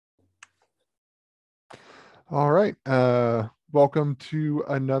All right. Welcome to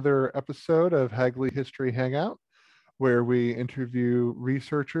another episode of Hagley History Hangout, where we interview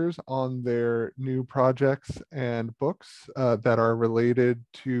researchers on their new projects and books that are related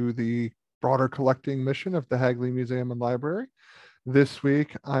to the broader collecting mission of the Hagley Museum and Library. This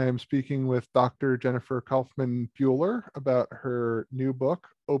week, I am speaking with Dr. Jennifer Kauffmann-Buhler about her new book,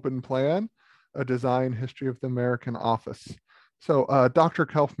 Open Plan, A Design History of the American Office. So, Dr.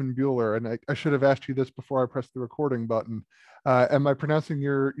 Kauffmann-Buhler, and I should have asked you this before I pressed the recording button. Am I pronouncing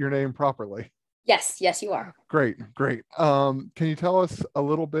your name properly? Yes, you are. Great, great. Can you tell us a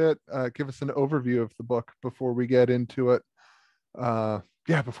little bit, give us an overview of the book before we get into it?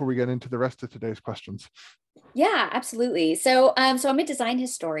 Before we get into the rest of today's questions. Yeah, absolutely. So I'm a design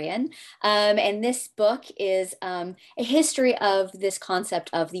historian, and this book is a history of this concept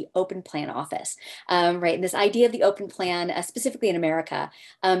of the open plan office, right? And this idea of the open plan, specifically in America,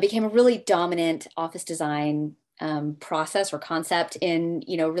 became a really dominant office design process or concept in,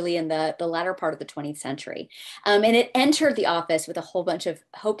 really in the latter part of the 20th century. And it entered the office with a whole bunch of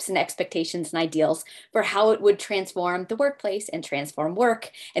hopes and expectations and ideals for how it would transform the workplace and transform work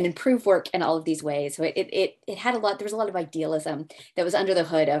and improve work in all of these ways. So it had there was a lot of idealism that was under the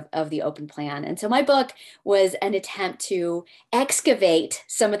hood of the open plan. And so my book was an attempt to excavate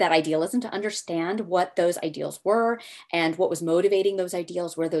some of that idealism, to understand what those ideals were and what was motivating those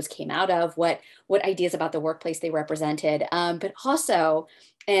ideals, where those came out of, what ideas about the workplace they represented, but also,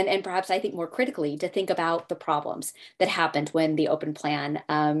 and perhaps I think more critically, to think about the problems that happened when the open plan,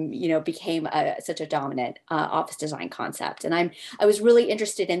 became such a dominant office design concept. And I was really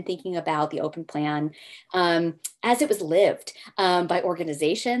interested in thinking about the open plan as it was lived by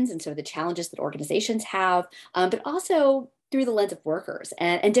organizations, and so the challenges that organizations have, but also through the lens of workers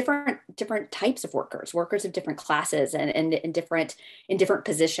and different types of workers of different classes and in different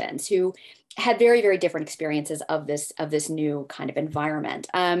positions who had very, very different experiences of this new kind of environment.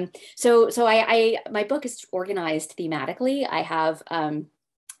 So my book is organized thematically.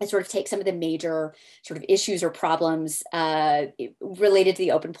 I sort of take some of the major sort of issues or problems related to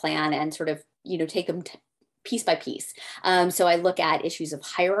the open plan and sort of, take them piece by piece. So I look at issues of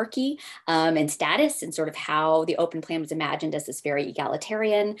hierarchy and status and sort of how the open plan was imagined as this very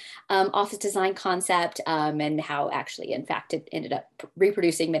egalitarian office design concept, and how actually, in fact, it ended up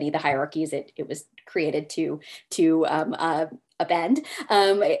reproducing many of the hierarchies it was created to upend.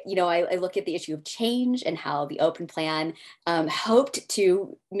 I look at the issue of change and how the open plan hoped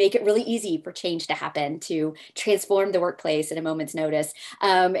to make it really easy for change to happen, to transform the workplace at a moment's notice.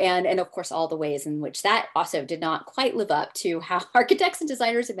 And of course, all the ways in which that also did not quite live up to how architects and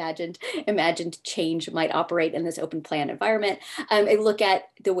designers imagined change might operate in this open plan environment. I look at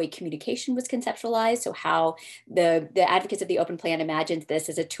the way communication was conceptualized, so how the advocates of the open plan imagined this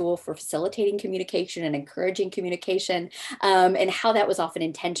as a tool for facilitating communication and encouraging communication. And how that was often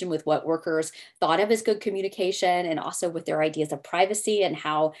in tension with what workers thought of as good communication, and also with their ideas of privacy and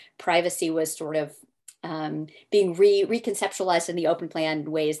how privacy was sort of being reconceptualized in the open plan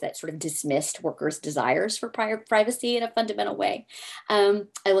in ways that sort of dismissed workers' desires for privacy in a fundamental way. I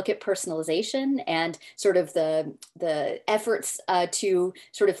look at personalization and sort of the efforts to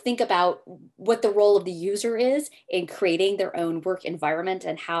sort of think about what the role of the user is in creating their own work environment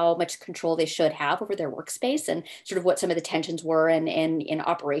and how much control they should have over their workspace, and sort of what some of the tensions were in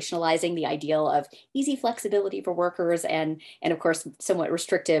operationalizing the ideal of easy flexibility for workers and of course somewhat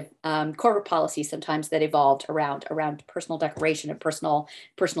restrictive corporate policies sometimes that evolved around personal decoration and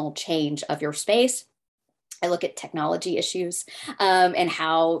personal change of your space. I look at technology issues and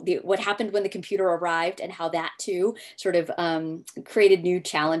how what happened when the computer arrived, and how that too sort of created new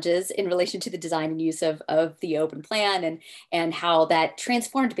challenges in relation to the design and use of the open plan, and how that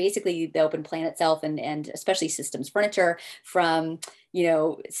transformed basically the open plan itself and especially systems furniture from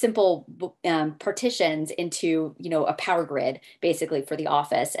simple partitions into, a power grid basically for the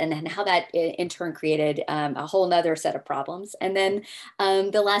office, and how that in turn created a whole nother set of problems. And then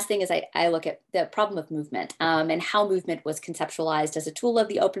the last thing is I look at the problem of movement and how movement was conceptualized as a tool of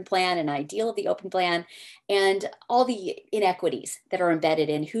the open plan, an ideal of the open plan, and all the inequities that are embedded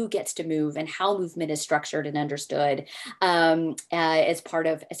in who gets to move and how movement is structured and understood as part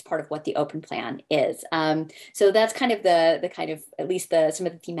of what the open plan is. So that's kind of the kind of at least some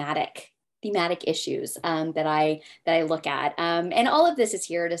of the thematic issues that I look at, and all of this is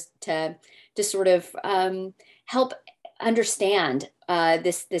here to sort of help understand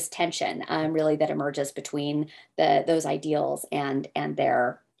this tension really that emerges between those ideals and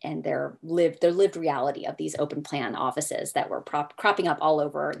their lived reality of these open plan offices that were cropping up all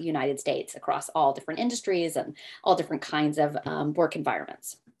over the United States across all different industries and all different kinds of work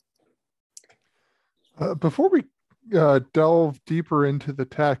environments. Before we delve deeper into the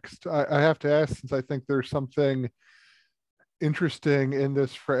text, I have to ask, since I think there's something interesting in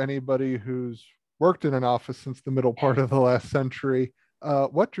this for anybody who's worked in an office since the middle part of the last century.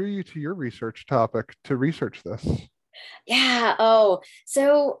 What drew you to your research topic to research this? Yeah. Oh,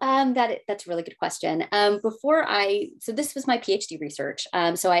 so that's a really good question. So this was my PhD research.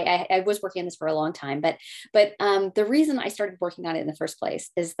 So I was working on this for a long time, but the reason I started working on it in the first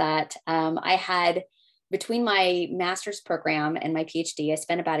place is that I had, between my master's program and my PhD, I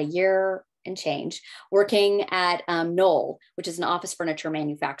spent about a year and change working at Knoll, which is an office furniture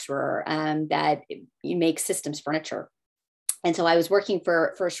manufacturer that makes systems furniture. And so I was working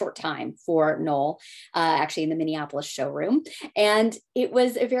for a short time for Knoll, actually in the Minneapolis showroom. And it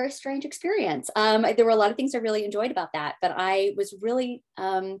was a very strange experience. There were a lot of things I really enjoyed about that, but I was really,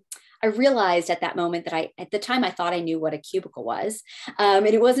 I realized at that moment that at the time I thought I knew what a cubicle was. And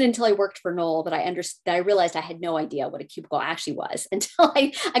it wasn't until I worked for Knoll that I realized I had no idea what a cubicle actually was until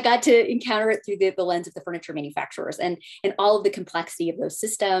I got to encounter it through the lens of the furniture manufacturers and all of the complexity of those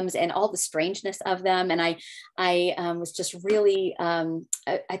systems and all the strangeness of them. And I was just really,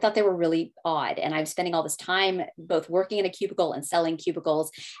 I thought they were really odd. And I was spending all this time both working in a cubicle and selling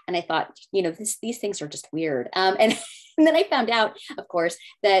cubicles. And I thought, these things are just weird. And then I found out, of course,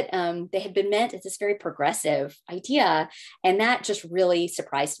 that they had been meant as this very progressive idea. And that just really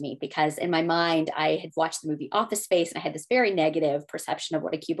surprised me because in my mind, I had watched the movie Office Space and I had this very negative perception of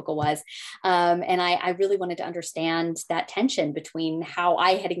what a cubicle was. And I really wanted to understand that tension between how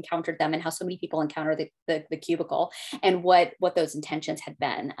I had encountered them and how so many people encounter the cubicle and what those intentions had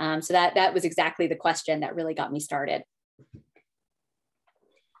been. So that was exactly the question that really got me started.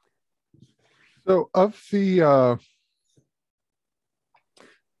 So of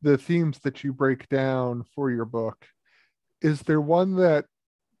the themes that you break down for your book, is there one that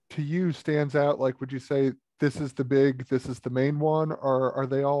to you stands out? Like, would you say this is the main one, or are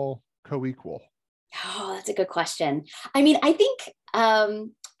they all co-equal? Oh, that's a good question. I mean, I think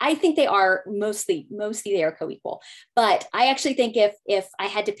they are mostly they are co-equal, but I actually think if I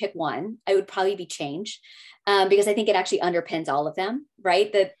had to pick one, I would probably be change, because I think it actually underpins all of them,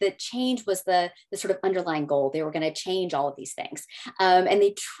 right? The change was the sort of underlying goal. They were going to change all of these things. And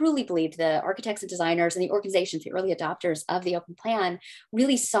they truly believed, the architects and designers and the organizations, the early adopters of the open plan,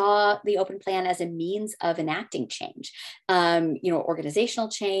 really saw the open plan as a means of enacting change, organizational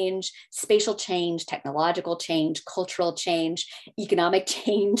change, spatial change, technological change, cultural change, economic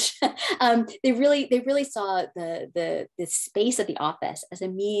change. They really saw the space of the office as a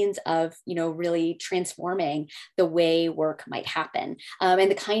means of, really transforming the way work might happen, and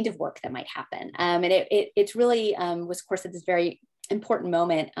the kind of work that might happen. And it's really was, of course, at this very important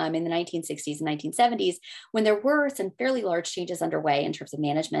moment in the 1960s and 1970s when there were some fairly large changes underway in terms of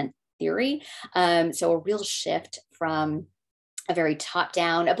management theory. So a real shift from a very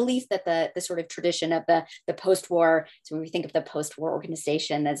top-down, a belief that the sort of tradition of the post-war, so when we think of the post-war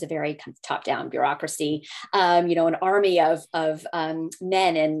organization as a very kind of top-down bureaucracy, an army of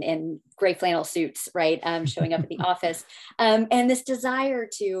men in gray flannel suits, right, showing up at the office, and this desire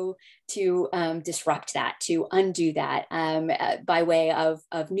to disrupt that, to undo that, by way of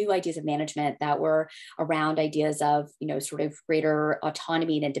new ideas of management that were around ideas of, sort of greater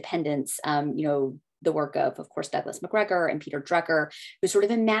autonomy and independence, the work of course, Douglas McGregor and Peter Drucker, who sort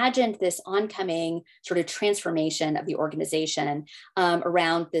of imagined this oncoming sort of transformation of the organization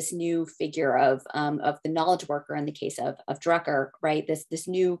around this new figure of the knowledge worker in the case of Drucker, right? This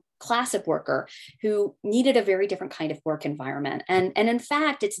new class of worker who needed a very different kind of work environment. And in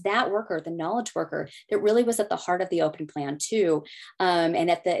fact, it's that worker, the knowledge worker, that really was at the heart of the open plan too.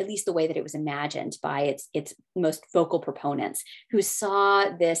 And at least the way that it was imagined by its most vocal proponents, who saw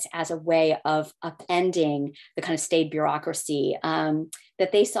this as a way of upending the kind of staid bureaucracy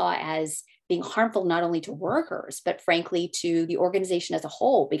that they saw as being harmful not only to workers, but frankly to the organization as a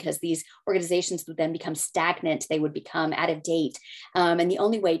whole, because these organizations would then become stagnant, they would become out of date. And the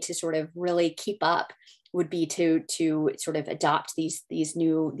only way to sort of really keep up would be to sort of adopt these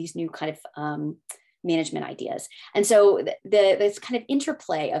new kind of management ideas. And so this kind of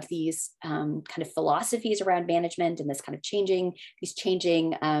interplay of these kind of philosophies around management and this kind of changing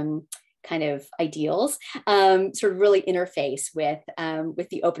kind of ideals sort of really interface with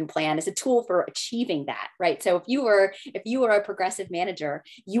the open plan as a tool for achieving that, right? So if you were a progressive manager,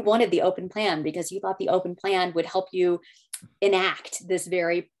 you wanted the open plan because you thought the open plan would help you enact this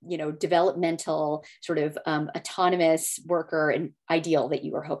very, developmental sort of autonomous worker and ideal that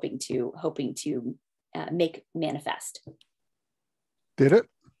you were hoping to make manifest. Did it?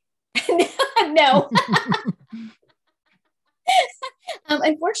 No.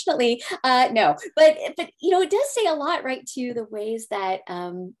 Unfortunately, no. But it does say a lot, right, to the ways that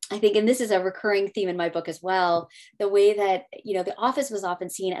I think, and this is a recurring theme in my book as well, the way that the office was often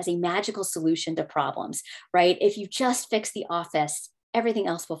seen as a magical solution to problems, right? If you just fix the office, everything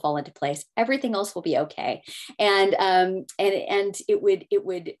else will fall into place. Everything else will be okay, and it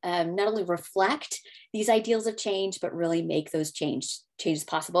would not only reflect these ideals of change, but really make those changes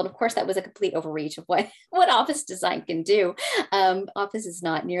possible. And of course, that was a complete overreach of what office design can do. Office is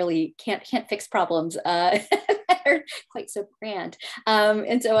not nearly can't fix problems that are quite so grand.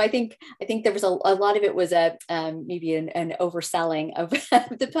 And so I think there was a lot of it was maybe an overselling of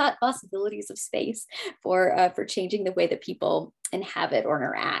the possibilities of space for changing the way that people inhabit or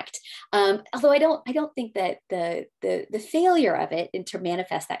interact. Although I don't think that the failure of it and to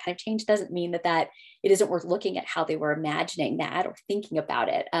manifest that kind of change doesn't mean that it isn't worth looking at how they were imagining that or thinking about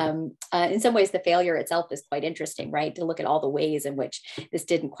it. In some ways, the failure itself is quite interesting, right? To look at all the ways in which this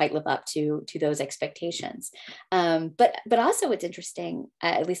didn't quite live up to those expectations. But also it's interesting,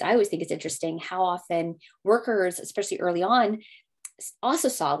 at least I always think it's interesting, how often workers, especially early on, also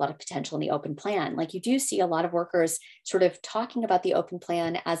saw a lot of potential in the open plan. Like you do see a lot of workers sort of talking about the open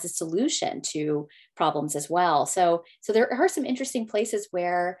plan as a solution to problems as well. So there are some interesting places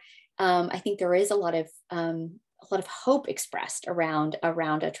where I think there is a lot of hope expressed around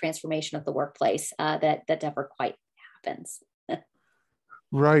a transformation of the workplace that never quite happens.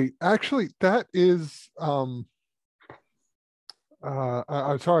 Right. Actually, that is I'm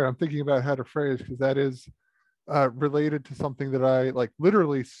sorry, I'm thinking about how to phrase, because that is related to something that I like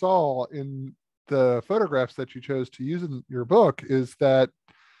literally saw in the photographs that you chose to use in your book, is that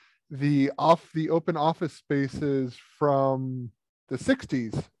the open office spaces from the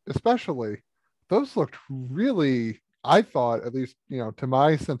 60s, especially, those looked really, I thought, at least, to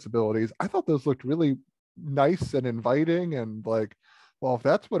my sensibilities, I thought those looked really nice and inviting, and like, well, if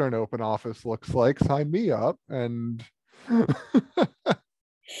that's what an open office looks like, sign me up. And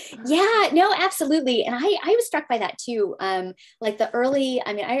Yeah, no, absolutely. And I was struck by that too. Like the early,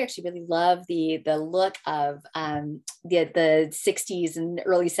 I mean, I actually really love the look of the 60s and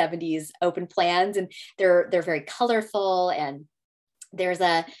early 70s open plans, and they're very colorful, and there's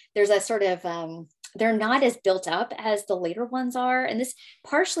a sort of they're not as built up as the later ones are. And this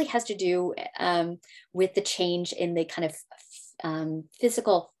partially has to do with the change in the kind of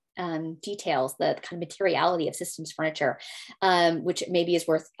physical details, the kind of materiality of systems furniture, which maybe is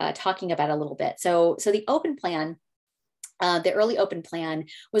worth talking about a little bit. So the open plan, the early open plan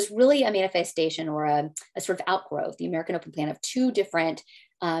was really a manifestation or a sort of outgrowth, the American open plan, of two different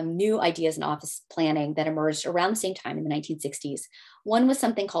new ideas in office planning that emerged around the same time in the 1960s. One was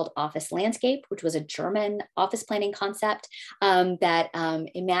something called office landscape, which was a German office planning concept that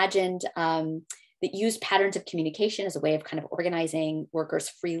imagined that used patterns of communication as a way of kind of organizing workers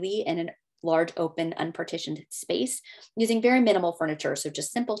freely in an large, open, unpartitioned space using very minimal furniture. So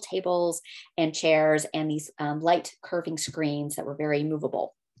just simple tables and chairs and these light curving screens that were very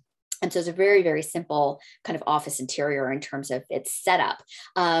movable. And so it's a very, very simple kind of office interior in terms of its setup.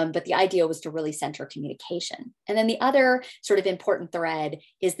 But the idea was to really center communication. And then the other sort of important thread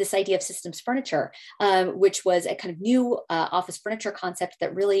is this idea of systems furniture, which was a kind of new office furniture concept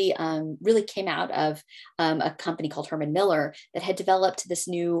that really came out of a company called Herman Miller that had developed this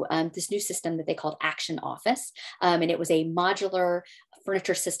new system that they called Action Office. And it was a modular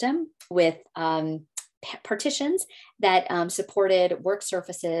furniture system with partitions that supported work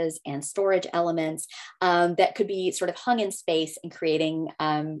surfaces and storage elements that could be sort of hung in space and creating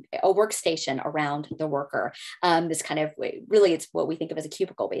a workstation around the worker. This kind of really, it's what we think of as a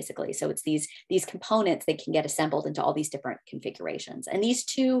cubicle, basically. So it's these components that can get assembled into all these different configurations. And these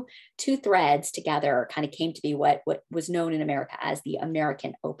two threads together kind of came to be what was known in America as the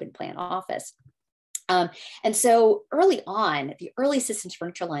American open plan office. And so early on, the early systems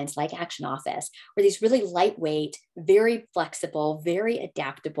furniture lines like Action Office were these really lightweight, very flexible, very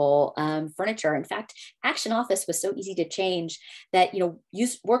adaptable furniture. In fact, Action Office was so easy to change that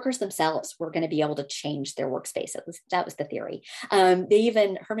workers themselves were going to be able to change their workspace. That was the theory.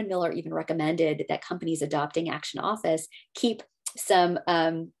 Herman Miller even recommended that companies adopting Action Office keep some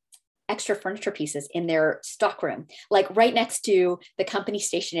extra furniture pieces in their stockroom, like right next to the company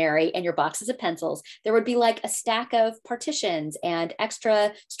stationery and your boxes of pencils. There would be like a stack of partitions and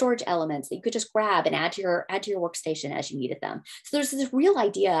extra storage elements that you could just grab and add to your workstation as you needed them. So there's this real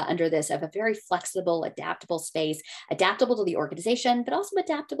idea under this of a very flexible, adaptable space, adaptable to the organization, but also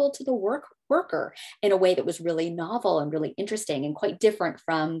adaptable to the worker in a way that was really novel and really interesting and quite different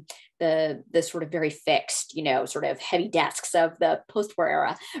from the sort of very fixed, sort of heavy desks of the post-war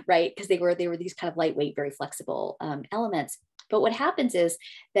era, right? Because they were these kind of lightweight, very flexible elements. But what happens is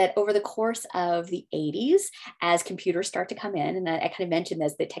that over the course of the 80s, as computers start to come in, and I kind of mentioned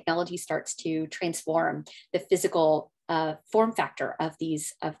this, the technology starts to transform the physical form factor of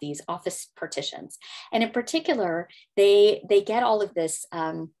these office partitions. And in particular, they get all of this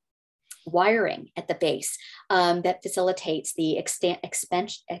wiring at the base that facilitates the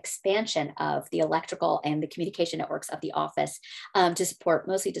expansion of the electrical and the communication networks of the office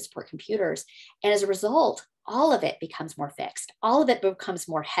mostly to support computers. And as a result, all of it becomes more fixed. All of it becomes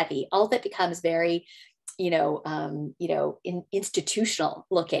more heavy. All of it becomes very institutional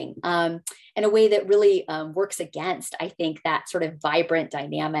looking in a way that really works against, I think, that sort of vibrant,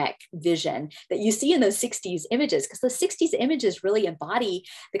 dynamic vision that you see in those 60s images, because those 60s images really embody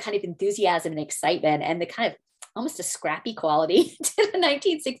the kind of enthusiasm and excitement and the kind of almost a scrappy quality to the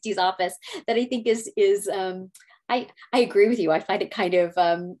 1960s office that I think is I agree with you. I find it kind of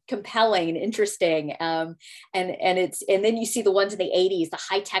compelling and interesting. And then you see the ones in the 80s, the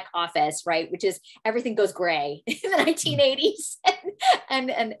high-tech office, right? Which is everything goes gray in the 1980s.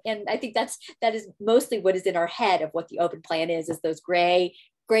 And I think that is mostly what is in our head of what the open plan is those gray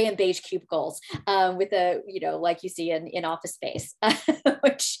and beige cubicles with like you see in Office Space,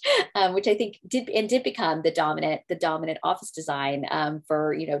 which I think did become the dominant office design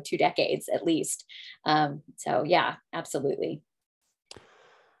for 2 decades at least. So yeah, absolutely.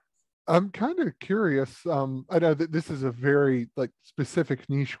 I'm kind of curious. I know that this is a very specific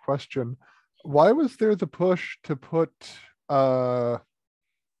niche question. Why was there the push to put the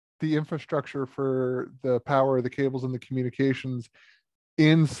infrastructure for the power, the cables, and the communications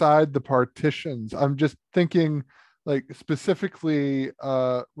inside the partitions? I'm just thinking specifically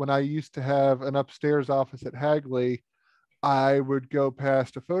when I used to have an upstairs office at Hagley, I would go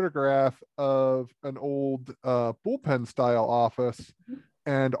past a photograph of an old bullpen style office,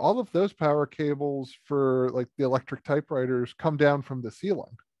 and all of those power cables for the electric typewriters come down from the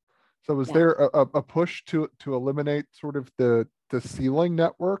ceiling. So was there a push to eliminate sort of the ceiling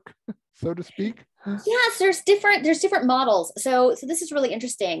network, so to speak? Yes, there's different models. So this is really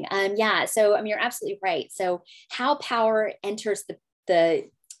interesting. So you're absolutely right. So how power enters the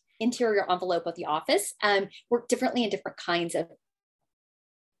interior envelope of the office work differently in different kinds of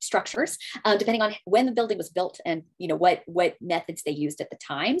structures, depending on when the building was built and what methods they used at the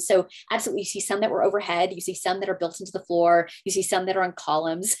time. So absolutely, you see some that were overhead, you see some that are built into the floor, you see some that are on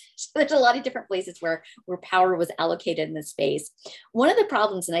columns. So there's a lot of different places where power was allocated in the space. One of the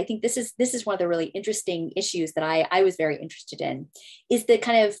problems, and I think this is one of the really interesting issues that I was very interested in, is the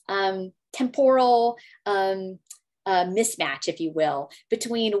kind of temporal mismatch, if you will,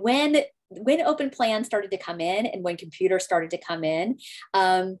 between when open plans started to come in and when computers started to come in,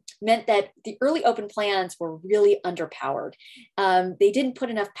 meant that the early open plans were really underpowered. They didn't put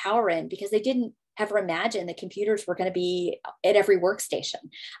enough power in because they didn't ever imagine that computers were going to be at every workstation.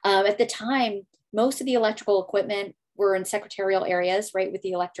 At the time, most of the electrical equipment were in secretarial areas, right, with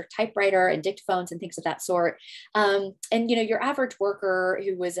the electric typewriter and dictaphones and things of that sort. And your average worker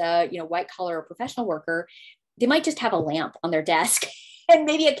who was a white collar professional worker, they might just have a lamp on their desk and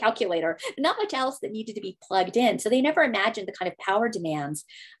maybe a calculator, not much else that needed to be plugged in. So they never imagined the kind of power demands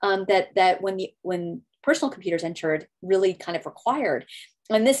that when personal computers entered really kind of required.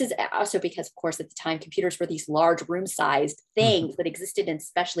 And this is also because, of course, at the time, computers were these large room-sized things that existed in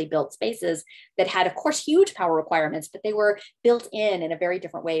specially built spaces that had, of course, huge power requirements, but they were built in a very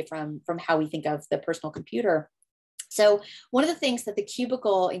different way from how we think of the personal computer. So one of the things that the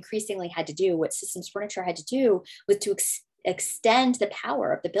cubicle increasingly had to do, what systems furniture had to do, was to extend the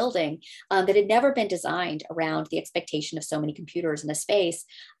power of the building that had never been designed around the expectation of so many computers in a space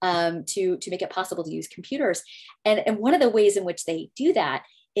to make it possible to use computers. And one of the ways in which they do that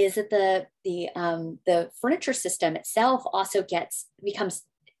is that the furniture system itself also gets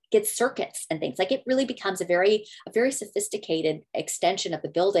circuits and things. It really becomes a very sophisticated extension of the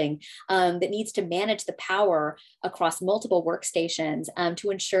building that needs to manage the power across multiple workstations to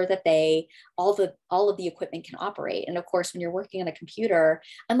ensure that all of the equipment can operate. And of course, when you're working on a computer,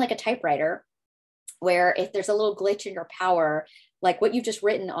 unlike a typewriter, where if there's a little glitch in your power, like what you've just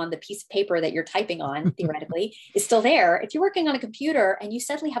written on the piece of paper that you're typing on, theoretically, is still there. If you're working on a computer and you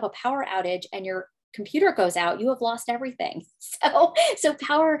suddenly have a power outage and your computer goes out, you have lost everything. So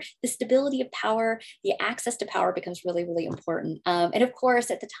power, the stability of power, the access to power becomes really, really important. And of course,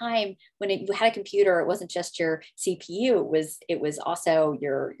 at the time when you had a computer, it wasn't just your CPU, it was also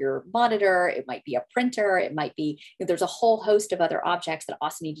your monitor, it might be a printer, it might be, there's a whole host of other objects that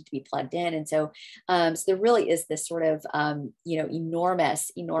also needed to be plugged in. And so there really is this sort of,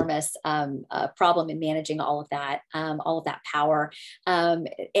 enormous problem in managing all of that power. And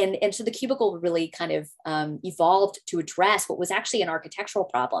so the cubicle really kind of evolved to address what was actually an architectural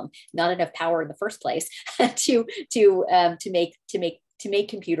problem, not enough power in the first place to make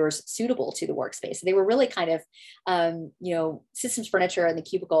computers suitable to the workspace. So they were really kind of, systems furniture and the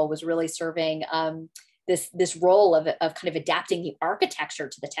cubicle was really serving this role of kind of adapting the architecture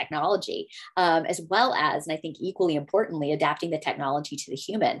to the technology, as well as, and I think equally importantly, adapting the technology to the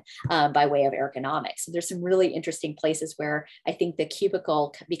human by way of ergonomics. So there's some really interesting places where I think the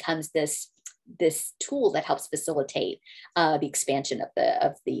cubicle becomes this tool that helps facilitate the expansion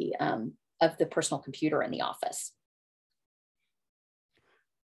of the personal computer in the office.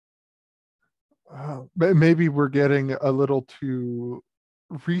 Maybe we're getting a little too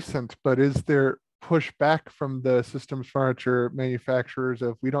recent, but is there pushback from the systems furniture manufacturers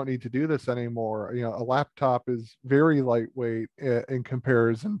of we don't need to do this anymore? A laptop is very lightweight in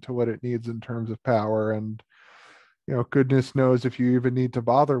comparison to what it needs in terms of power, and goodness knows if you even need to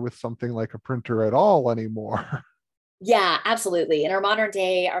bother with something like a printer at all anymore. Yeah, absolutely. And our modern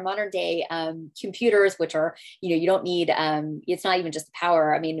day computers, which are, you don't need, it's not even just the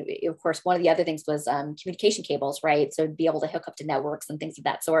power. I mean, of course, one of the other things was communication cables, right? So be able to hook up to networks and things of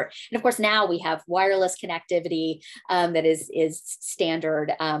that sort. And of course, now we have wireless connectivity that is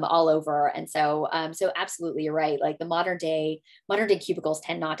standard all over. And so absolutely, you're right. Like the modern day cubicles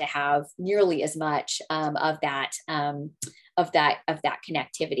tend not to have nearly as much of that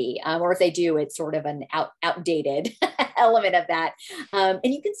connectivity, or if they do, it's sort of an outdated element of that. And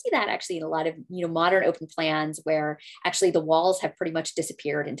you can see that actually in a lot of modern open plans where actually the walls have pretty much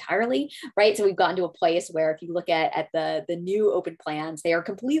disappeared entirely, right? So we've gotten to a place where if you look at the new open plans, they are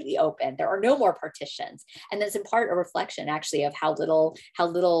completely open. There are no more partitions, and that's in part a reflection actually of how little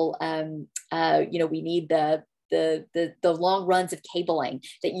we need the long runs of cabling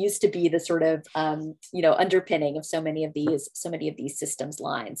that used to be the sort of underpinning of so many of these systems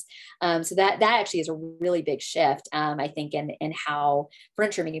lines. So that actually is a really big shift, I think, in how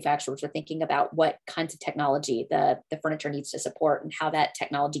furniture manufacturers are thinking about what kinds of technology the furniture needs to support and how that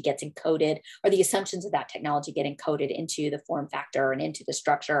technology gets encoded, or the assumptions of that technology get encoded into the form factor and into the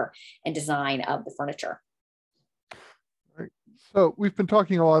structure and design of the furniture. Right. So we've been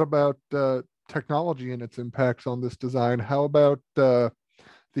talking a lot about technology and its impacts on this design. How about the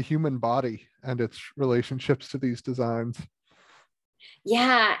human body and its relationships to these designs?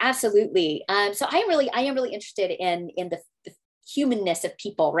 Yeah, absolutely. So I am really interested in the humanness of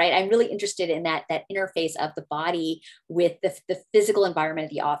people, right? I'm really interested in that interface of the body with the physical environment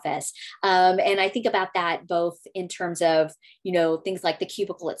of the office. And I think about that both in terms of, things like the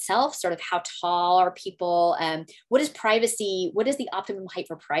cubicle itself, sort of how tall are people? What is privacy? What is the optimum height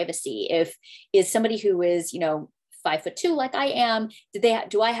for privacy? Is somebody who is, 5'2" like I am,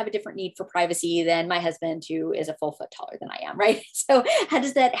 do I have a different need for privacy than my husband who is a full foot taller than I am, right? So how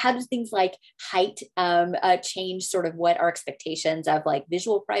does things like height change sort of what our expectations of like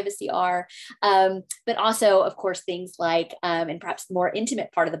visual privacy are? But also, of course, things like, and perhaps the more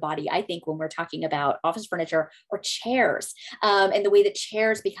intimate part of the body, I think when we're talking about office furniture or chairs, and the way that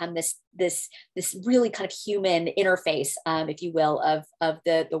chairs become this really kind of human interface, if you will, of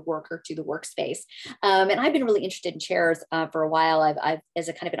the worker to the workspace. And I've been really interested in chairs for a while. I've as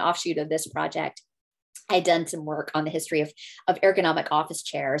a kind of an offshoot of this project, I'd done some work on the history of ergonomic office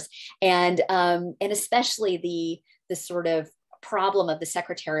chairs, and especially the sort of problem of the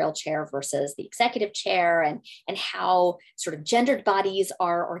secretarial chair versus the executive chair, and how sort of gendered bodies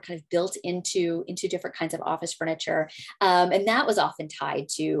are kind of built into different kinds of office furniture. And that was often tied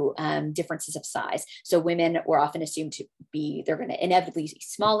to differences of size. So women were often assumed to be, they're going to inevitably be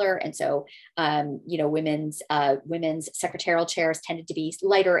smaller. And so, women's secretarial chairs tended to be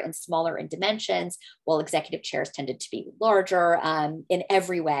lighter and smaller in dimensions, while executive chairs tended to be larger in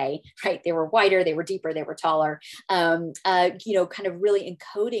every way, right? They were wider, they were deeper, they were taller. Kind of really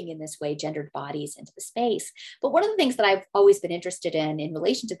encoding in this way gendered bodies into the space. But one of the things that I've always been interested in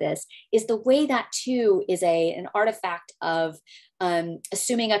relation to this is the way that too is an artifact of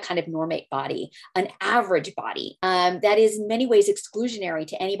assuming a kind of normate body, an average body that is in many ways exclusionary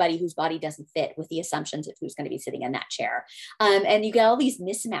to anybody whose body doesn't fit with the assumptions of who's going to be sitting in that chair. And you get all these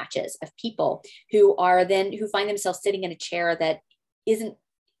mismatches of people who find themselves sitting in a chair that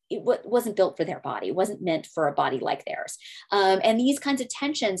wasn't built for their body, wasn't meant for a body like theirs. And these kinds of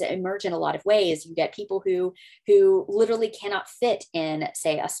tensions emerge in a lot of ways. You get people who literally cannot fit in,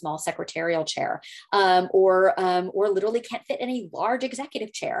 say, a small secretarial chair, or literally can't fit in a large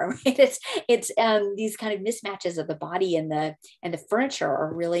executive chair. Right? It's these kind of mismatches of the body and the furniture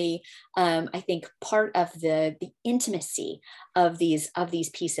are really, I think, part of the intimacy of these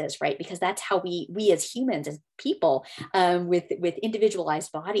pieces, right? Because that's how we as humans, as people, with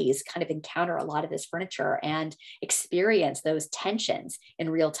individualized bodies, bodies kind of encounter a lot of this furniture and experience those tensions in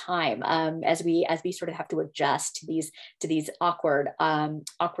real time, as we sort of have to adjust to these awkward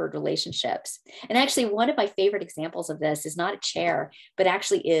relationships. And actually, one of my favorite examples of this is not a chair, but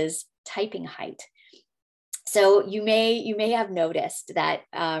actually is typing height. So you may have noticed that,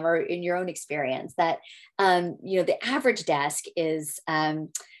 or in your own experience, that the average desk is at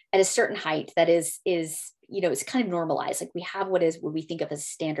a certain height that is it's kind of normalized. Like we have what we think of as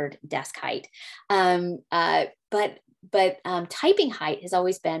standard desk height, but typing height has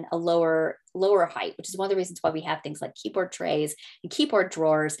always been a lower height, which is one of the reasons why we have things like keyboard trays and keyboard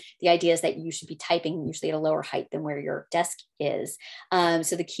drawers. The idea is that you should be typing usually at a lower height than where your desk is.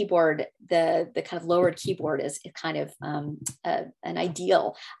 So the keyboard, the kind of lowered keyboard is kind of an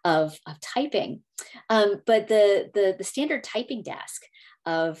ideal of typing. But the standard typing desk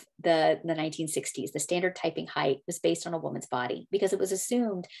of the 1960s, the standard typing height was based on a woman's body because it was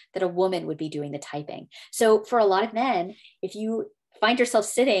assumed that a woman would be doing the typing. So for a lot of men, if you find yourself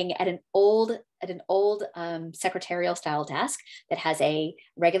sitting at an old secretarial style desk that has a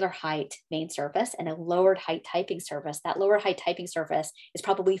regular height main surface and a lowered height typing surface, that lower height typing surface is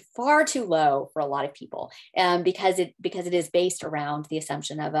probably far too low for a lot of people, because it is based around the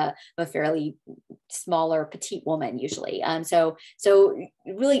assumption of a fairly smaller petite woman usually. So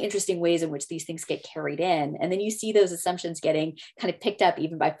really interesting ways in which these things get carried in. And then you see those assumptions getting kind of picked up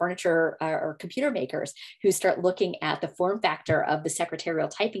even by furniture or computer makers who start looking at the form factor of the secretarial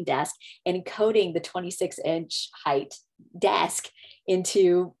typing desk and encoding the 26-inch height desk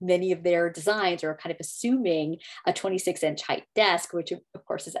into many of their designs, or kind of assuming a 26-inch height desk, which of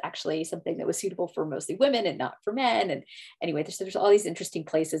course is actually something that was suitable for mostly women and not for men. And anyway, there's all these interesting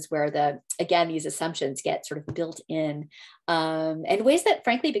places where these assumptions get sort of built in, and ways that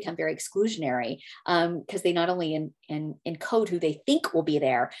frankly become very exclusionary, because they not only encode who they think will be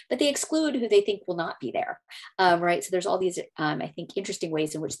there, but they exclude who they think will not be there, right? So there's all these, I think, interesting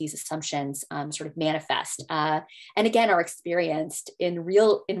ways in which these assumptions sort of manifest, and again are experienced in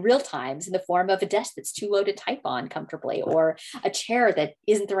real times in the form of a desk that's too low to type on comfortably, or a chair that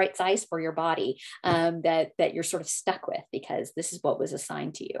isn't the right size for your body, that you're sort of stuck with because this is what was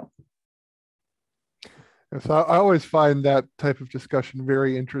assigned to you. So I always find that type of discussion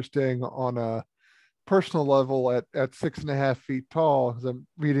very interesting on a personal level at 6.5 feet tall, as I'm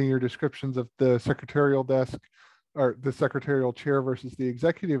reading your descriptions of the secretarial desk or the secretarial chair versus the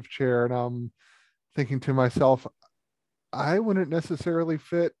executive chair. And I'm thinking to myself, I wouldn't necessarily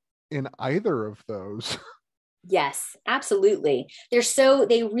fit in either of those. Yes, absolutely.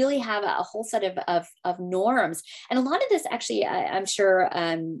 They really have a whole set of norms, and a lot of this actually, I'm sure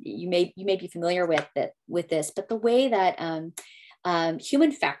you may be familiar with this, but the way that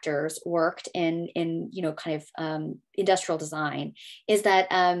human factors worked in kind of industrial design is that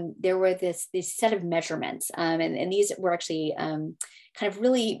there were this set of measurements, and these were actually kind of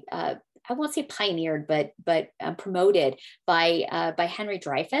really I won't say pioneered, but promoted by Henry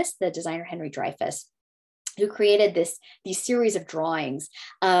Dreyfuss, the designer Henry Dreyfuss, who created these series of drawings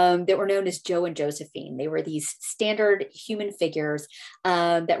that were known as Joe and Josephine. They were these standard human figures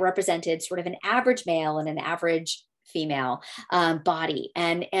that represented sort of an average male and an average female body,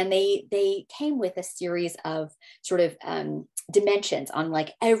 and they came with a series of sort of dimensions on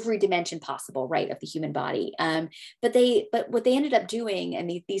like every dimension possible, right, of the human body. But what they ended up doing, and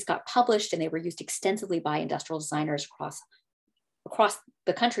these got published and they were used extensively by industrial designers across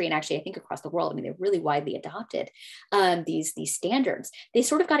the country, and actually I think across the world. I mean, they're really widely adopted, these standards. They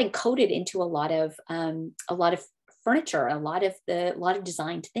sort of got encoded into a lot of furniture, a lot of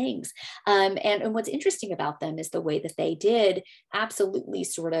designed things. And what's interesting about them is the way that they did absolutely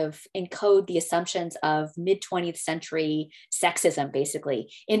sort of encode the assumptions of mid-20th century sexism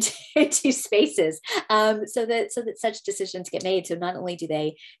basically into spaces, so that such decisions get made. So not only do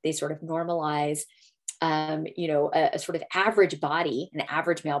they sort of normalize a sort of average body, an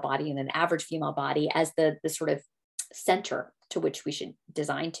average male body and an average female body as the sort of center to which we should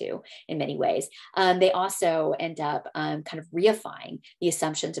design to in many ways. They also end up kind of reifying the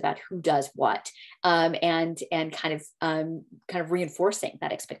assumptions about who does what, and kind of reinforcing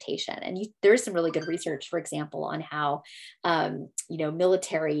that expectation. And there is some really good research, for example, on how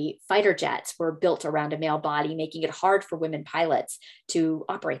military fighter jets were built around a male body, making it hard for women pilots to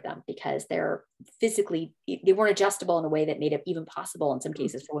operate them because they weren't adjustable in a way that made it even possible in some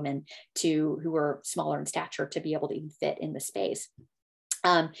cases for women who were smaller in stature to be able to even fit in the space.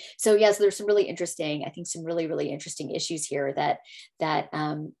 So there's some really interesting, I think some really, really interesting issues here that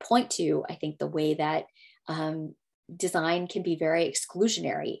point to, I think, the way that design can be very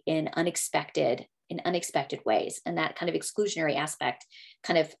exclusionary in unexpected in unexpected ways. And that kind of exclusionary aspect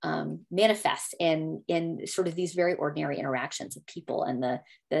kind of manifests in sort of these very ordinary interactions of people and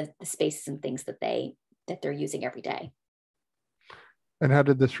the spaces and things that they're using every day. And how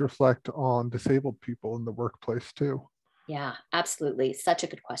did this reflect on disabled people in the workplace too? Yeah, absolutely. Such a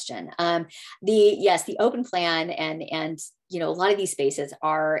good question. The open plan and a lot of these spaces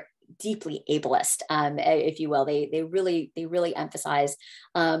are deeply ableist, if you will. They really emphasize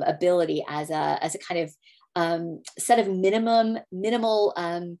ability as a kind of set of minimal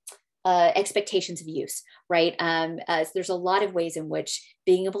expectations of use, right? There's a lot of ways in which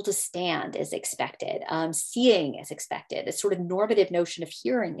being able to stand is expected, seeing is expected, a sort of normative notion of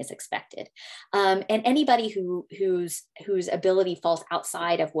hearing is expected, and anybody whose ability falls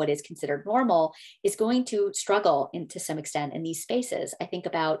outside of what is considered normal is going to struggle to some extent in these spaces. I think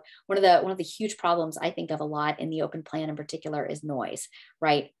about one of the huge problems I think of a lot in the open plan in particular is noise,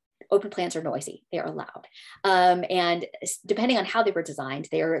 right? Open plans are noisy, they are loud. And depending on how they were designed,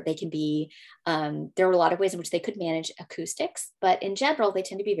 they can be, there are a lot of ways in which they could manage acoustics, but in general, they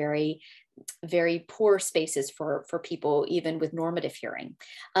tend to be very, very poor spaces for people, even with normative hearing.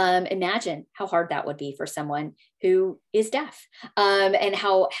 Imagine how hard that would be for someone who is deaf, and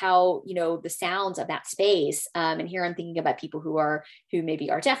how the sounds of that space. And here I'm thinking about people who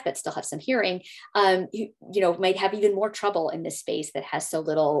maybe are deaf but still have some hearing. Might have even more trouble in this space that has so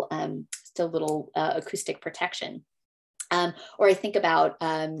little acoustic protection. Or I think about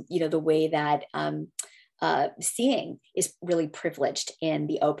the way that seeing is really privileged in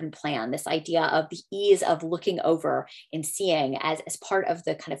the open plan. This idea of the ease of looking over and seeing as part of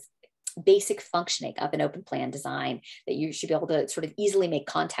the kind of basic functioning of an open plan design, that you should be able to sort of easily make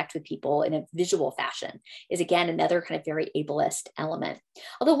contact with people in a visual fashion, is again another kind of very ableist element.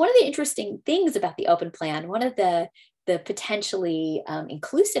 Although one of the interesting things about the open plan, one of the potentially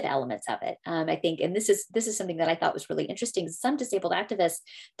inclusive elements of it, I think, and this is something that I thought was really interesting. Some disabled activists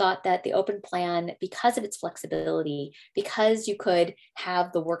thought that the open plan, because of its flexibility, because you could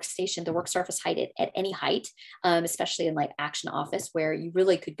have the work surface height at any height, especially in like action office, where you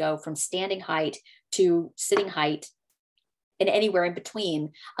really could go from standing height to sitting height and anywhere in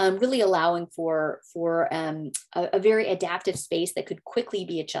between, really allowing for a very adaptive space that could quickly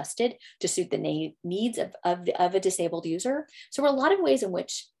be adjusted to suit the needs of a disabled user. So there are a lot of ways in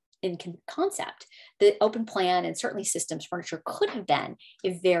which, in concept, the open plan and certainly systems furniture could have been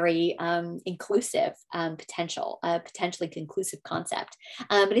a very inclusive potentially conclusive concept.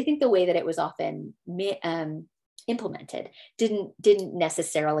 But I think the way that it was often implemented didn't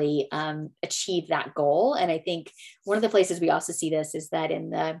necessarily achieve that goal. And I think one of the places we also see this is that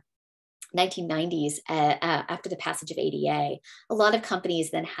in the 1990s, after the passage of ADA, a lot of companies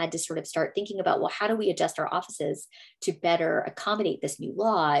then had to sort of start thinking about, well, how do we adjust our offices to better accommodate this new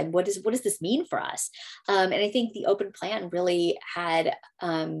law? And what does this mean for us? And I think the open plan really had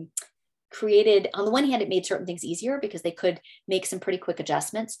created, on the one hand, it made certain things easier because they could make some pretty quick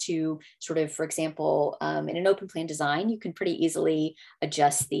adjustments to sort of, for example, in an open plan design, you can pretty easily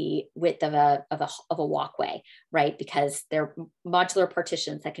adjust the width of a walkway, right? Because they're modular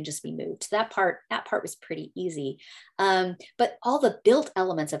partitions that can just be moved. So that part was pretty easy. But all the built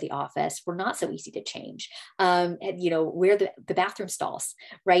elements of the office were not so easy to change. Where the bathroom stalls,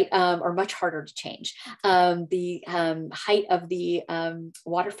 right, are much harder to change. The height of the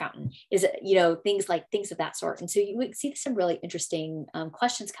water fountain is, things of that sort. And so you would see some really interesting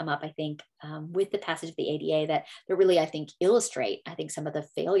questions come up, I think, with the passage of the ADA that really, I think, illustrate, some of the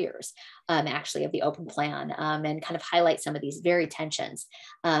failures actually of the open plan, and kind of highlight some of these very tensions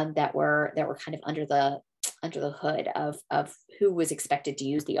that were kind of under the hood of who was expected to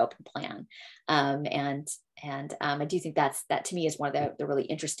use the open plan. And I do think that to me is one of the really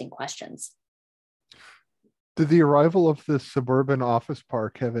interesting questions. Did the arrival of this suburban office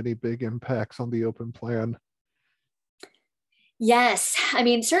park have any big impacts on the open plan? Yes, I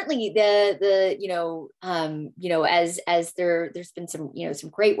mean, certainly as there's been some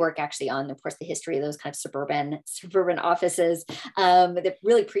great work actually on, of course, the history of those kind of suburban offices that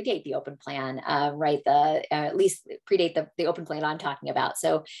really predate the open plan, right? At least predate the open plan I'm talking about.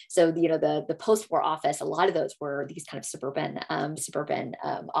 So the post-war office, a lot of those were these kind of suburban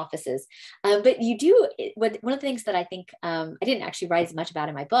offices. But you do, one of the things that I think I didn't actually write as much about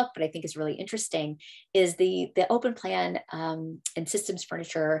in my book, but I think is really interesting, is the open plan and systems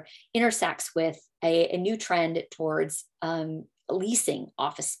furniture intersects with a new trend towards leasing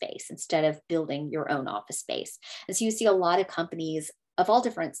office space instead of building your own office space. And so you see a lot of companies of all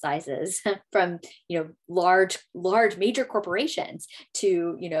different sizes, from large major corporations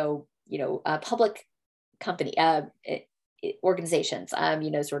to public company organizations,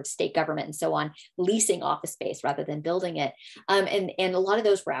 sort of state government and so on, leasing office space rather than building it. And a lot of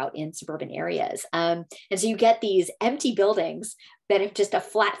those were out in suburban areas. And so you get these empty buildings that have just a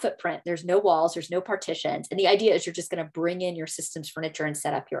flat footprint. There's no walls, there's no partitions. And the idea is you're just going to bring in your systems furniture and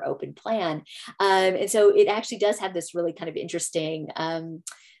set up your open plan. And so it actually does have this really kind of interesting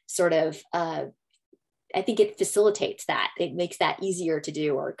I think it facilitates that. It makes that easier to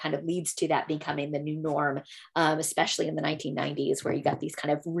do, or kind of leads to that becoming the new norm, especially in the 1990s, where you got these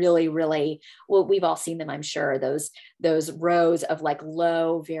kind of really, really, well, we've all seen them, I'm sure, those rows of like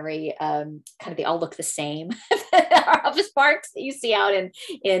low, very kind of, they all look the same office parks that you see out in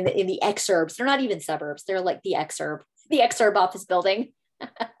the exurbs. They're not even suburbs. They're like the exurb office building.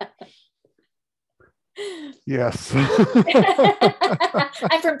 Yes. I'm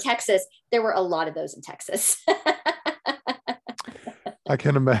from Texas. There were a lot of those in Texas. I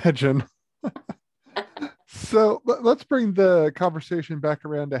can imagine. So let's bring the conversation back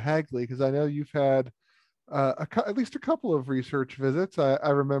around to Hagley, because I know you've had at least a couple of research visits. I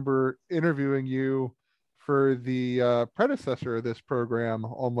remember interviewing you for the predecessor of this program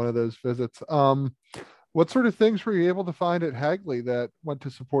on one of those visits. What sort of things were you able to find at Hagley that went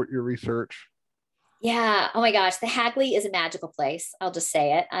to support your research? Yeah. Oh my gosh. The Hagley is a magical place. I'll just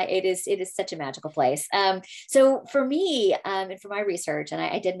say it. It is such a magical place. So for me, and for my research, and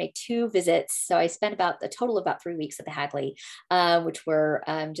I did make 2 visits. So I spent a total of about 3 weeks at the Hagley, which were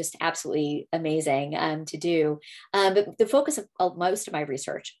just absolutely amazing to do. But the focus of most of my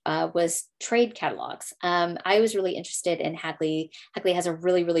research was trade catalogs. I was really interested in Hagley. Hagley has a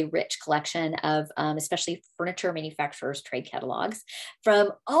really, really rich collection of especially furniture manufacturers' trade catalogs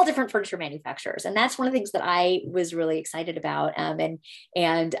from all different furniture manufacturers. And that's one of the things that I was really excited about,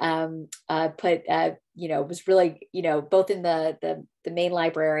 was really, both in the main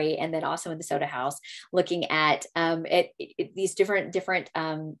library and then also in the Soda House, looking at these different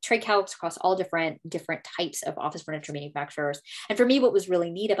trade catalogs across all different types of office furniture manufacturers. And for me, what was really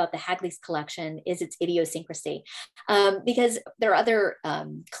neat about the Hagley's collection is its idiosyncrasy, because there are other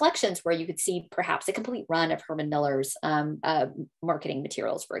collections where you could see perhaps a complete run of Herman Miller's marketing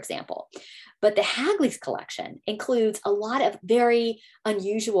materials, for example. But the Hagley's collection includes a lot of very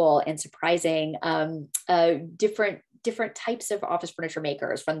unusual and surprising different types of office furniture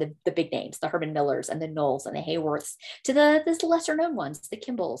makers, from the big names, the Herman Millers and the Knowles and the Hayworths, to the lesser known ones, the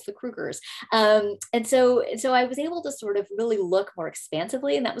Kimballs, the Krugers. And so I was able to sort of really look more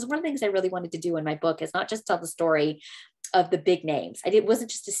expansively. And that was one of the things I really wanted to do in my book, is not just tell the story of the big names. It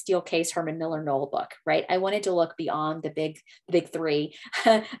wasn't just a steel case Herman Miller Knoll book, right? I wanted to look beyond the big 3,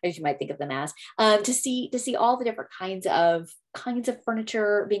 as you might think of them as, to see all the different kinds of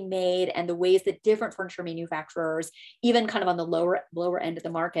furniture being made, and the ways that different furniture manufacturers, even kind of on the lower end of the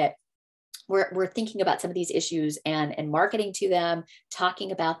market, we're thinking about some of these issues and marketing to them,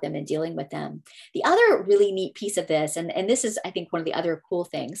 talking about them and dealing with them. The other really neat piece of this, and this is, I think, one of the other cool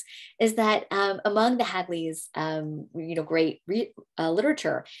things, is that among the Hagley's great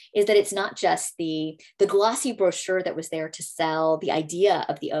literature, is that it's not just the glossy brochure that was there to sell the idea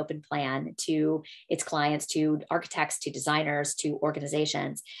of the open plan to its clients, to architects, to designers, to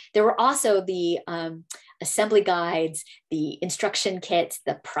organizations. There were also the assembly guides, the instruction kits,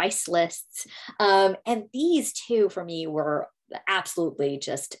 the price lists. And these 2 for me were absolutely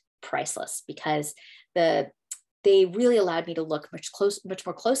just priceless, because they really allowed me to look much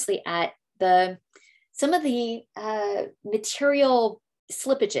more closely at some of the material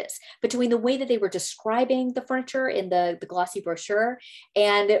slippages between the way that they were describing the furniture in the glossy brochure,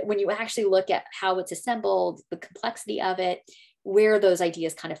 and when you actually look at how it's assembled, the complexity of it, where those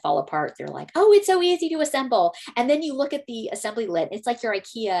ideas kind of fall apart. They're like, oh, it's so easy to assemble. And then you look at the assembly lid. It's like your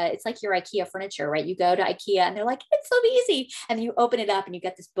IKEA furniture, right? You go to IKEA and they're like, it's so easy. And then you open it up and you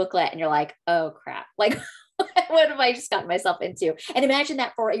get this booklet and you're like, oh crap. Like, what have I just gotten myself into? And imagine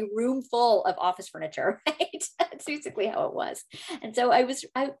that for a room full of office furniture, right? That's basically how it was. And so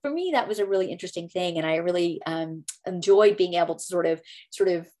for me, that was a really interesting thing. And I really enjoyed being able to sort of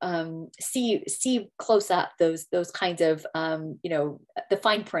see close up those kinds of, the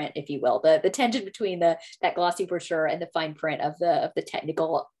fine print, if you will, the tension between that glossy brochure and the fine print of the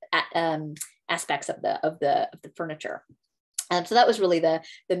technical aspects of the furniture. So that was really the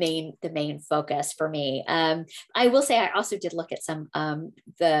main focus for me. I will say I also did look at some of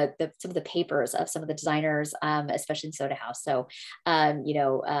the papers of some of the designers, especially in Soda House. So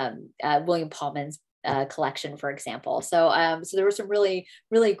William Paulman's collection, for example. So there were some really,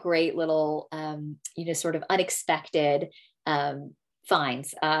 really great little sort of unexpected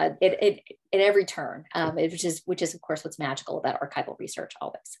finds at every turn, which is of course what's magical about archival research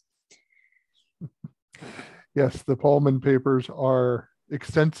always. Yes, the Pullman papers are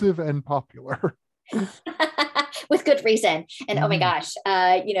extensive and popular. With good reason. And oh my Mhm. gosh,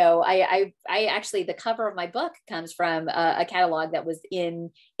 I actually, the cover of my book comes from a catalog that was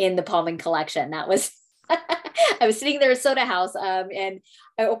in the Pullman collection. That was I was sitting there at Soda House, and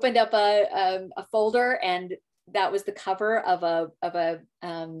I opened up a folder, and that was the cover of a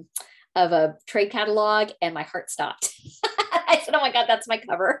trade catalog, and my heart stopped. I said, "Oh my God, that's my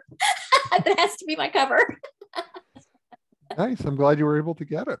cover. That has to be my cover." Nice. I'm glad you were able to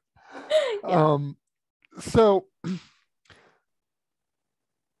get it. Yeah. So,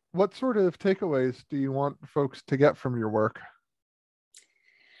 what sort of takeaways do you want folks to get from your work?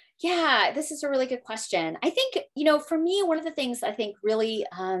 Yeah, this is a really good question. I think, for me, one of the things I think really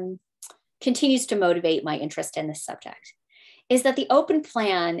continues to motivate my interest in this subject is that the open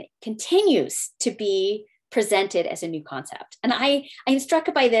plan continues to be presented as a new concept. And I'm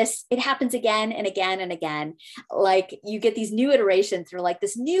struck by this. It happens again and again and again. Like you get these new iterations through like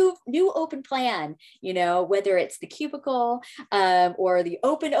this new open plan, whether it's the cubicle or the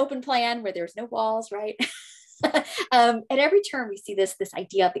open plan where there's no walls, right? At every turn, we see this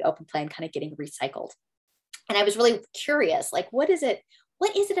idea of the open plan kind of getting recycled. And I was really curious, like, what is it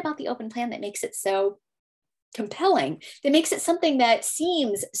about the open plan that makes it so compelling, that makes it something that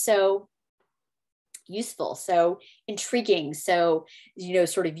seems so useful, so intriguing, so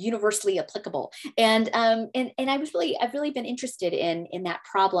sort of universally applicable. And I've really been interested in that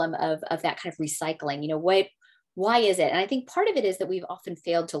problem of that kind of recycling. Why is it? And I think part of it is that we've often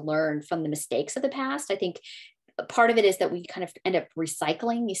failed to learn from the mistakes of the past. I think part of it is that we kind of end up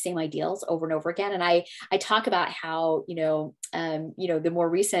recycling these same ideals over and over again. And I talk about how, in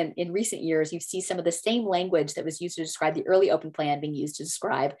recent years, you see some of the same language that was used to describe the early open plan being used to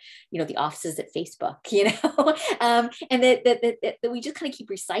describe, the offices at Facebook, and that we just kind of keep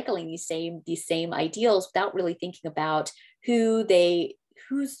recycling these same ideals without really thinking about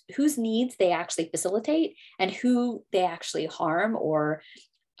whose needs they actually facilitate and who they actually harm or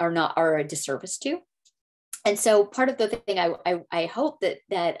are a disservice to. And so part of the thing I hope that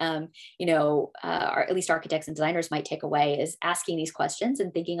or at least architects and designers might take away is asking these questions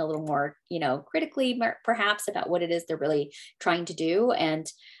and thinking a little more, critically perhaps about what it is they're really trying to do,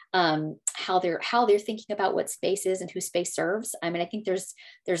 and how they're thinking about what space is and who space serves. I mean, I think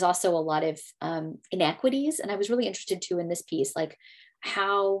there's also a lot of inequities, and I was really interested too in this piece, like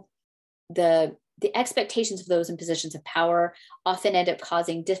how the expectations of those in positions of power often end up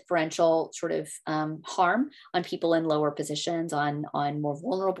causing differential sort of harm on people in lower positions, on more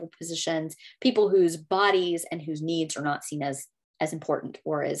vulnerable positions, people whose bodies and whose needs are not seen as important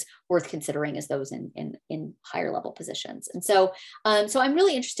or as worth considering as those in higher level positions. And so I'm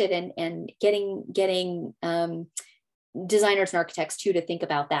really interested in getting designers and architects too to think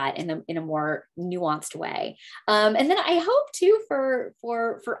about that in a more nuanced way, and then I hope too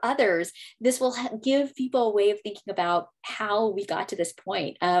for others this will give people a way of thinking about how we got to this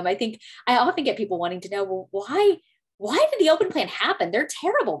point. I think I often get people wanting to know, well, why did the open plan happen? They're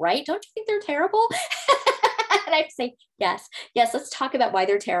terrible, right? Don't you think they're terrible? And I say, yes, let's talk about why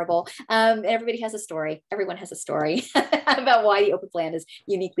they're terrible. Everybody has a story. Everyone has a story about why the open plan is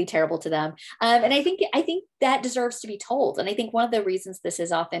uniquely terrible to them. And I think that deserves to be told. And I think one of the reasons this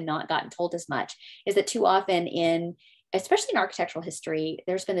has often not gotten told as much is that too often especially in architectural history,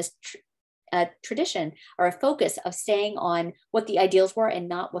 there's been this a tradition or a focus of staying on what the ideals were and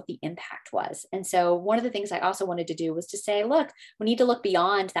not what the impact was. And so one of the things I also wanted to do was to say, look, we need to look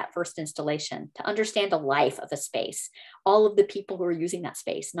beyond that first installation to understand the life of a space, all of the people who are using that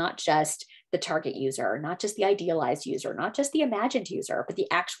space, not just the target user, not just the idealized user, not just the imagined user, but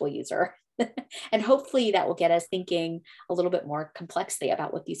the actual user. And hopefully that will get us thinking a little bit more complexly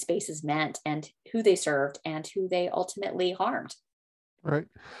about what these spaces meant and who they served and who they ultimately harmed. Right.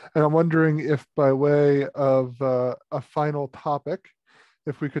 And I'm wondering if, by way of a final topic,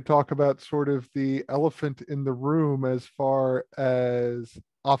 if we could talk about sort of the elephant in the room as far as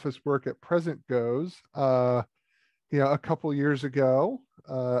office work at present goes. A couple years ago,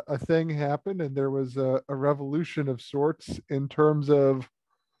 a thing happened, and there was a revolution of sorts in terms of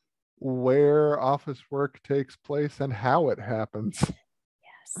where office work takes place and how it happens.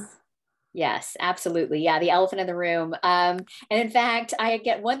 Yes. Yes, absolutely. Yeah, the elephant in the room. And in fact, I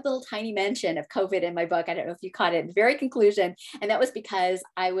get one little tiny mention of COVID in my book. I don't know if you caught it at the very conclusion. And that was because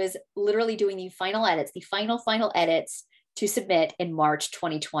I was literally doing the final edits to submit in March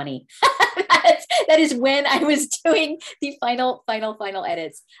 2020. That is when I was doing the final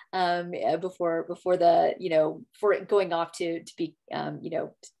edits before the, before going off to be,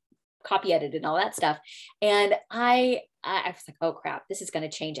 copy edited and all that stuff. And I was like, oh crap, this is going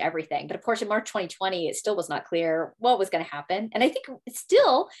to change everything. But of course, in March 2020, it still was not clear what was going to happen. And I think it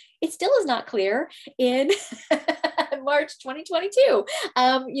still is not clear in March 2022.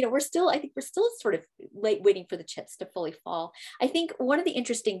 I think we're still sort of waiting for the chips to fully fall. I think one of the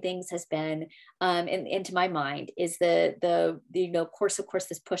interesting things has been, into my mind, is the course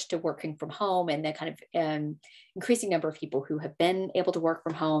this push to working from home, and the kind of increasing number of people who have been able to work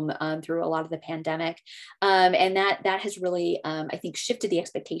from home through a lot of the pandemic. And that has really, I think, shifted the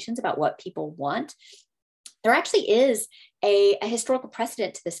expectations about what people want. There actually is a historical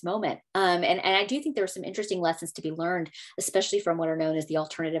precedent to this moment. And I do think there are some interesting lessons to be learned, especially from what are known as the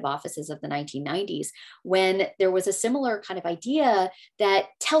alternative offices of the 1990s, when there was a similar kind of idea that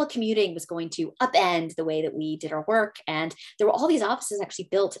telecommuting was going to upend the way that we did our work. And there were all these offices actually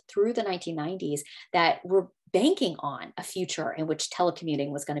built through the 1990s that were banking on a future in which telecommuting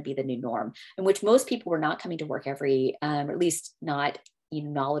was going to be the new norm, in which most people were not coming to work or at least not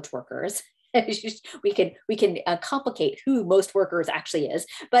knowledge workers. we can complicate who most workers actually is,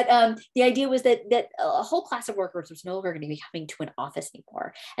 but the idea was that a whole class of workers was no longer going to be coming to an office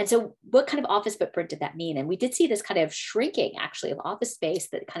anymore. And so what kind of office footprint did that mean? And we did see this kind of shrinking actually of office space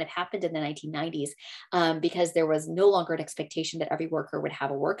that kind of happened in the 1990s, because there was no longer an expectation that every worker would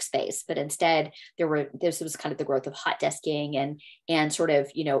have a workspace, but instead this was kind of the growth of hot desking and sort of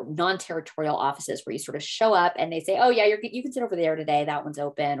non-territorial offices where you sort of show up and they say, oh yeah, you can sit over there today, that one's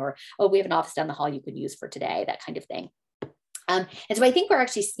open, or oh, we have an office down the hall you could use for today, that kind of thing. And so I think we're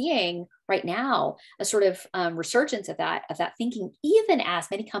actually seeing right now a sort of resurgence of that thinking, even as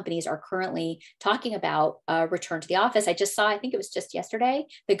many companies are currently talking about return to the office. I just saw, I think it was just yesterday,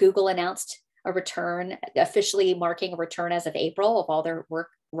 that Google announced a return, officially marking a return as of April of all their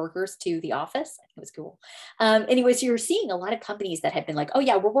workers to the office. I think it was cool. Anyways, you're seeing a lot of companies that had been like, oh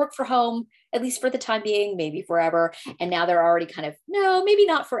yeah, we'll work for home, at least for the time being, maybe forever. And now they're already kind of, no, maybe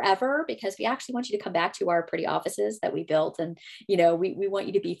not forever, because we actually want you to come back to our pretty offices that we built. And, we want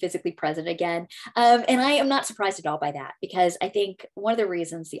you to be physically present again. And I am not surprised at all by that, because I think one of the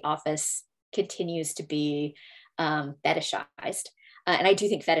reasons the office continues to be fetishized, and I do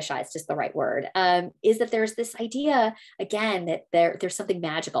think fetishized is the right word, is that there's this idea, again, that there's something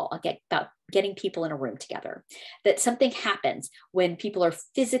magical about getting people in a room together, that something happens when people are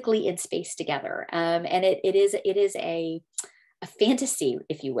physically in space together. And it is a fantasy,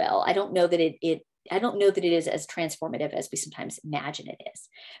 if you will. I don't know that it is as transformative as we sometimes imagine it is,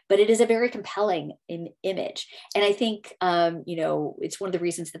 but it is a very compelling image. And I think, it's one of the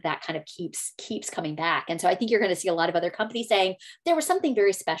reasons that kind of keeps coming back. And so I think you're going to see a lot of other companies saying there was something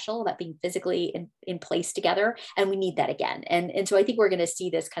very special about being physically in place together, and we need that again. And so I think we're going to see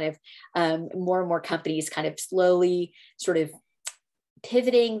this kind of more and more companies kind of slowly sort of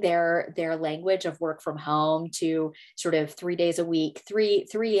pivoting their language of work from home to sort of 3 days a week, three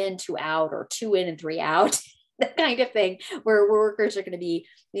in, 2 out, or 2 in and 3 out, that kind of thing, where workers are going to be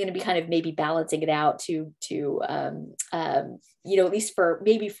kind of maybe balancing it out to at least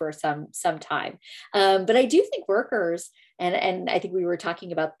for some time. But I do think workers, and I think we were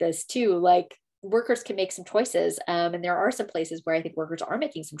talking about this too, like, workers can make some choices. And there are some places where I think workers are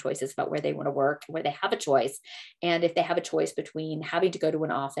making some choices about where they want to work, where they have a choice. And if they have a choice between having to go to an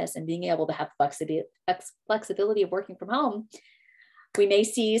office and being able to have flexibility of working from home, we may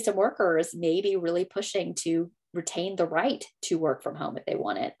see some workers maybe really pushing to retain the right to work from home if they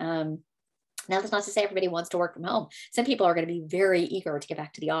want it. Now, that's not to say everybody wants to work from home. Some people are going to be very eager to get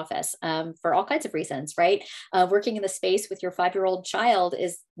back to the office for all kinds of reasons, right? Working in the space with your 5-year-old child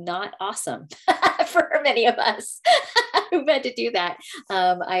is not awesome for many of us who've had to do that.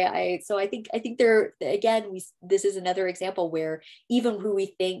 So I think there, again, this is another example where even who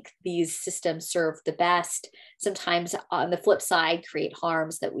we think these systems serve the best, sometimes on the flip side create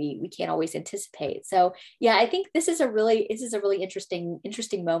harms that we can't always anticipate. So yeah, I think this is a really interesting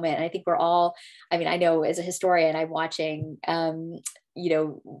moment. And I think we're all, I know as a historian, I'm watching, I'm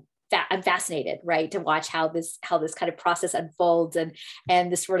fascinated, right, to watch how this kind of process unfolds,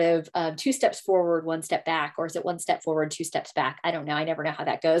 and this sort of 2 steps forward, 1 step back, or is it 1 step forward, 2 steps back? I don't know. I never know how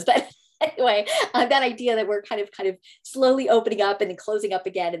that goes, but anyway, that idea that we're kind of slowly opening up and then closing up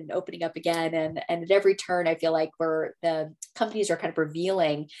again and opening up again, and at every turn, I feel like the companies are kind of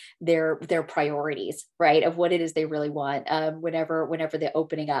revealing their priorities, right, of what it is they really want whenever the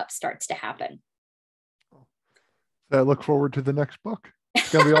opening up starts to happen. I look forward to the next book. It's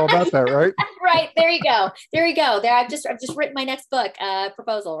going to be all about that, right? Right. There you go. There, I've just written my next book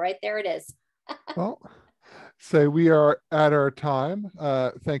proposal. Right there it is. Well, so we are at our time.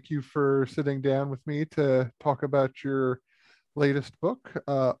 Thank you for sitting down with me to talk about your latest book,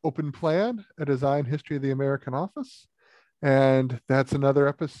 Open Plan, A Design History of the American Office. And that's another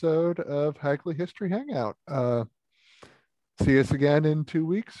episode of Hagley History Hangout. See us again in 2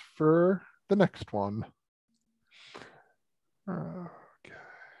 weeks for the next one.